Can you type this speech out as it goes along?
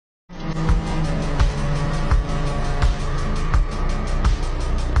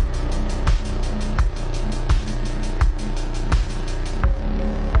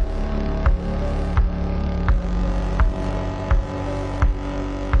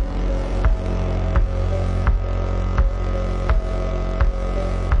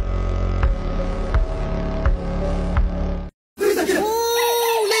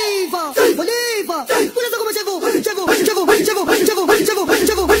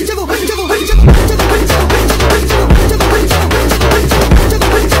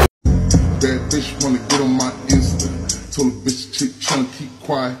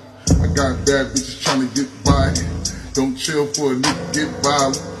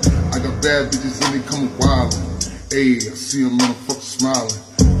bad bitches and they coming wildin'. Ayy, I see a motherfucker smiling.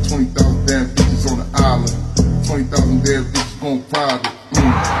 20,000 damn bitches on the island. 20,000 damn bitches gon' private.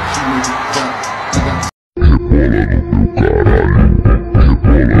 She make it cry. I got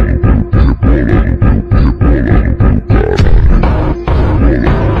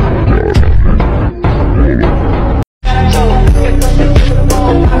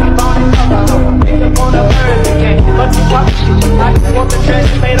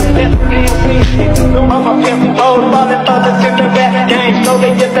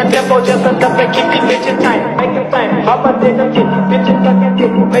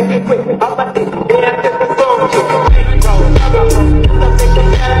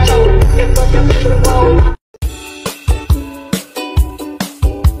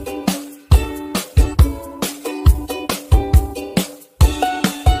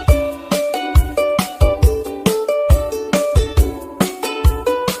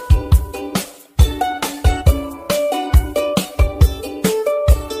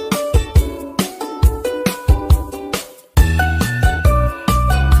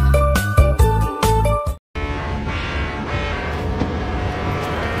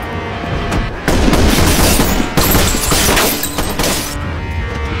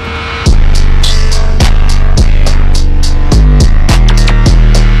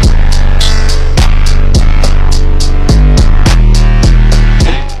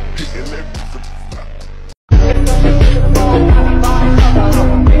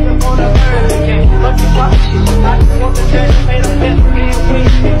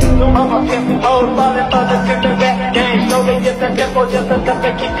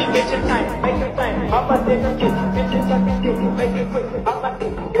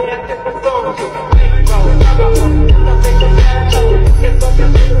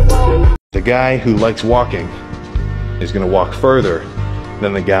The guy who likes walking is going to walk further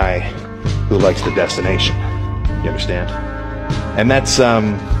than the guy who likes the destination. You understand? And that's,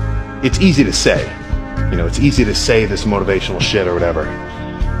 it's easy to say. You know, it's easy to say this motivational shit or whatever.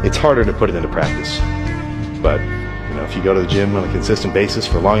 It's harder to put it into practice. But, you know, if you go to the gym on a consistent basis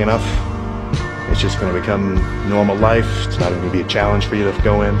for long enough, it's just going to become normal life. It's not going to be a challenge for you to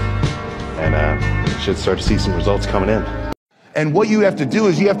go in. And you should start to see some results coming in. And what you have to do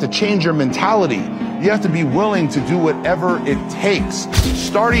is you have to change your mentality. You have to be willing to do whatever it takes.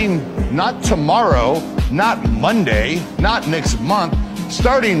 Starting not tomorrow, not Monday, not next month,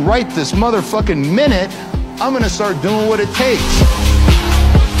 starting right this motherfucking minute, I'm gonna start doing what it takes.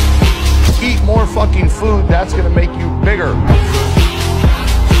 Eat more fucking food, that's gonna make you bigger.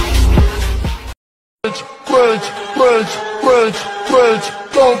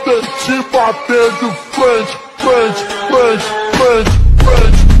 Don't get cheap out there, you French.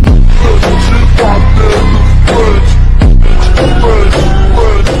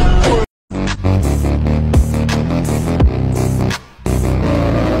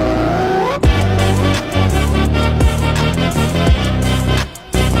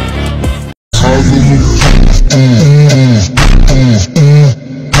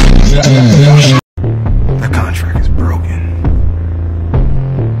 The contract is broken.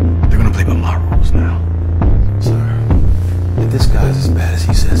 They're gonna play by my rules now. Sir, if this guy's as bad as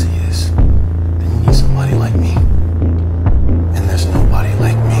he says he is, then you need somebody like me. And there's nobody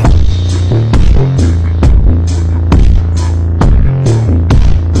like me.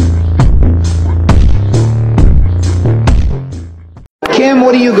 Kim,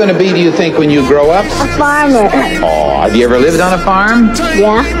 what are you going to be, do you think, when you grow up? A farmer. Oh, have you ever lived on a farm?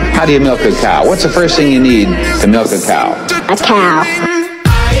 Yeah. How do you milk a cow? What's the first thing you need to milk a cow? A cow.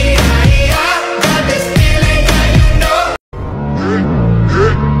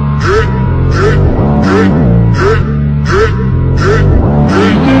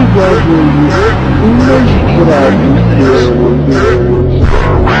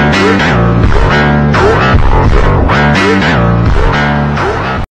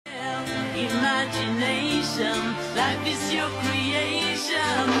 Imagination, life is your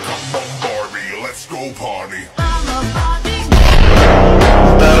creation. Come on, Barbie, let's go party. I'm a Barbie.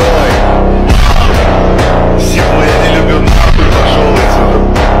 Второй. Сегодня не люблю нахуй, пошел отсюда.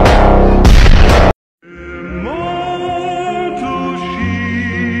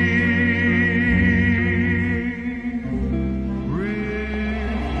 Real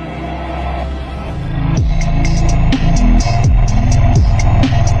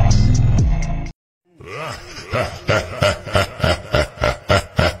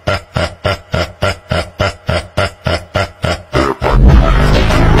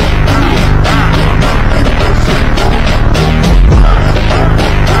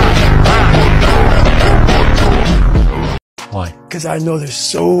because I know there's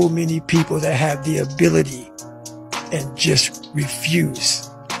so many people that have the ability and just refuse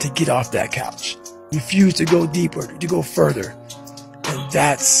to get off that couch, refuse to go deeper, to go further. And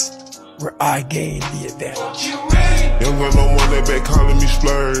that's where I gain the advantage. Young girl, no one that been calling me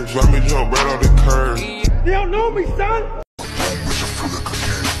splurge. Let me jump right on the curb. You don't know me, son.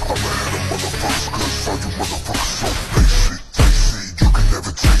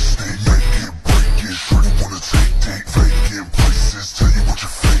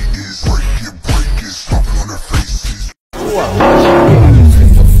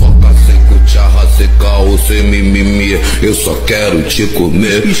 Sem mimimi, eu só quero te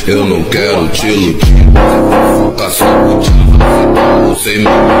comer, eu não quero te iludir. Sem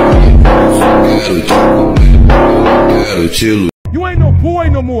mimimi, eu só quero te comer, eu não quero te iludir. You ain't no boy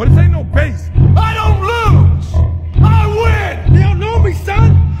no more, this ain't no base. I don't lose, I win. You don't know me,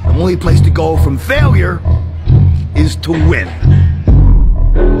 son. The only place to go from failure is to win.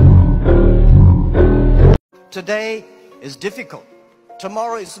 Today is difficult.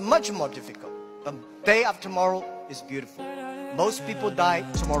 Tomorrow is much more difficult. The day after tomorrow is beautiful. Most people die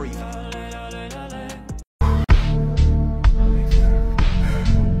tomorrow evening.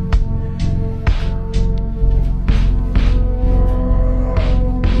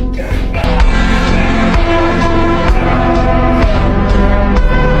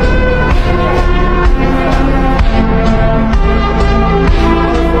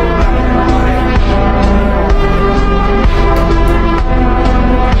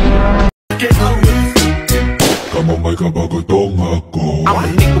 I'm a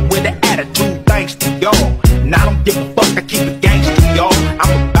nigga with an attitude, thanks to y'all. And I don't give a fuck, I keep it gangsta, y'all.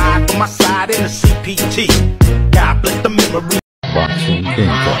 I'm a vibe on my side in the CPT. God bless the memory. Boxing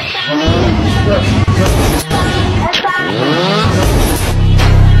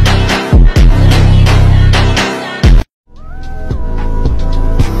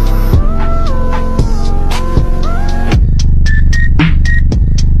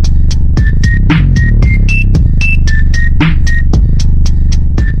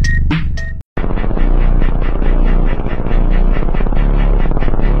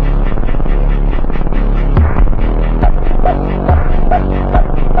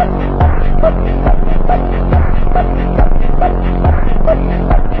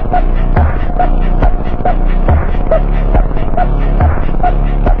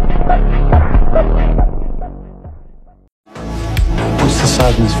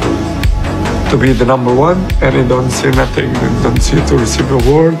to be the number one, and you don't see nothing, you don't see to receive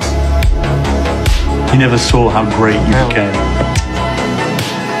awards. You never saw how great you became.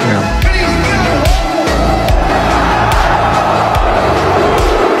 Yeah.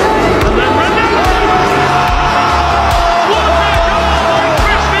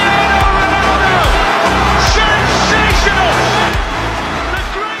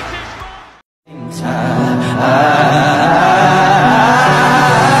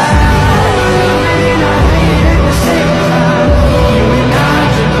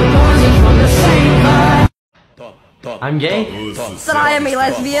 I'm gay. So I am a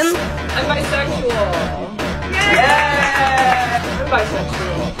lesbian. I'm bisexual. Yeah! I'm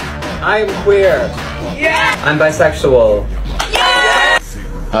bisexual. I'm queer. Yeah! I'm bisexual. Yeah!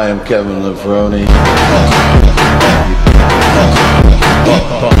 I am Kevin Lefroni.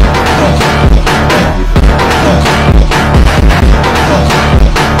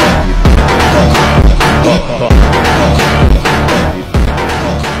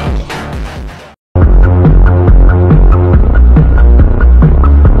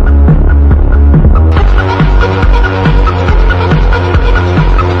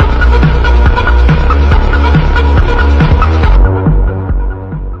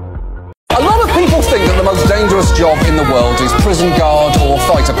 Job in the world is prison guard or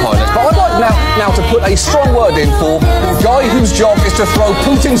fighter pilot, but I'd like now to put a strong word in for the guy whose job is to throw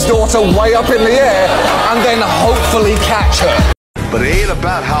Putin's daughter way up in the air and then hopefully catch her. But it ain't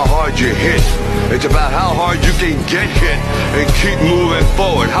about how hard you hit, it's about how hard you can get hit and keep moving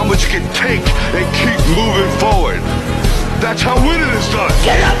forward, how much you can take and keep moving forward. That's how winning is done.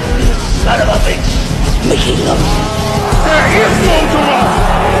 Get up, you son of a bitch! Making love. There is no tomorrow!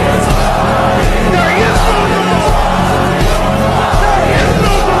 There is no tomorrow!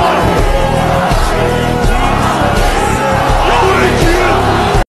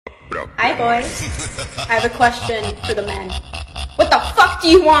 Hi boys, I have a question for the men. What the fuck do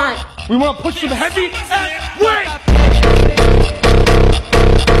you want? We want to push some heavy weight!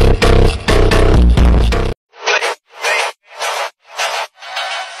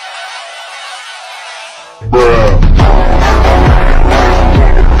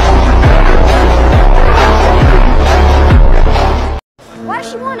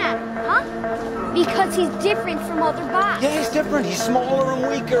 want at him, huh? Because he's different from other bots. Yeah, he's different. He's smaller and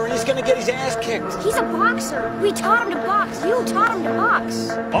weaker, and he's gonna get his ass kicked. He's a boxer. We taught him to box. You taught him to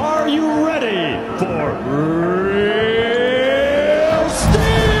box. Are you ready for real steel?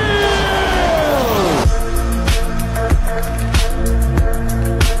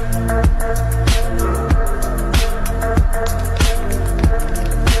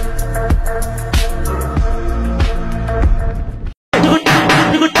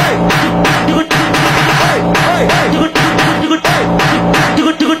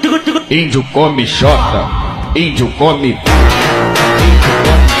 Índio come xota, índio come.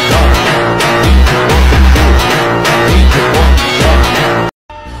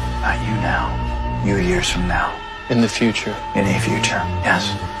 Not you now, you years from now. In the future? In a future,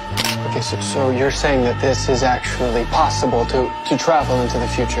 yes. Okay, so you're saying that this is actually possible to travel into the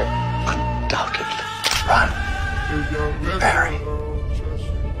future? Undoubtedly. Run. Barry.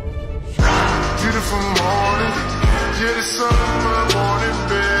 Beautiful morning, yeah, the sun in my morning,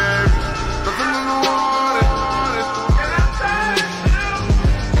 baby. Nothing in the water.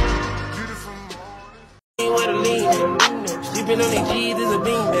 Beautiful morning. Sleeping on the G's is a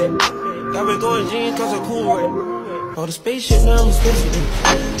beanbag. Got me going jeans cause I'm cool right. Oh, the spaceship now I'm spacing.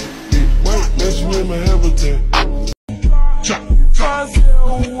 Wait, that's with my habitat.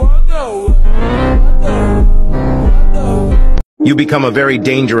 You become a very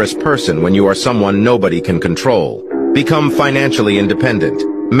dangerous person when you are someone nobody can control. Become financially independent.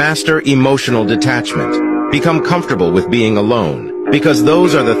 Master emotional detachment. Become comfortable with being alone. Because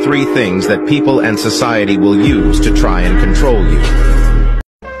those are the three things that people and society will use to try and control you.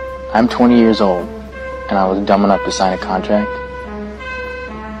 I'm 20 years old, and I was dumb enough to sign a contract.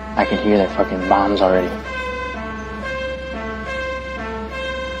 I can hear their fucking bombs already.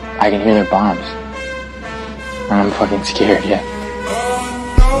 I can hear their bombs. And I'm fucking scared yet.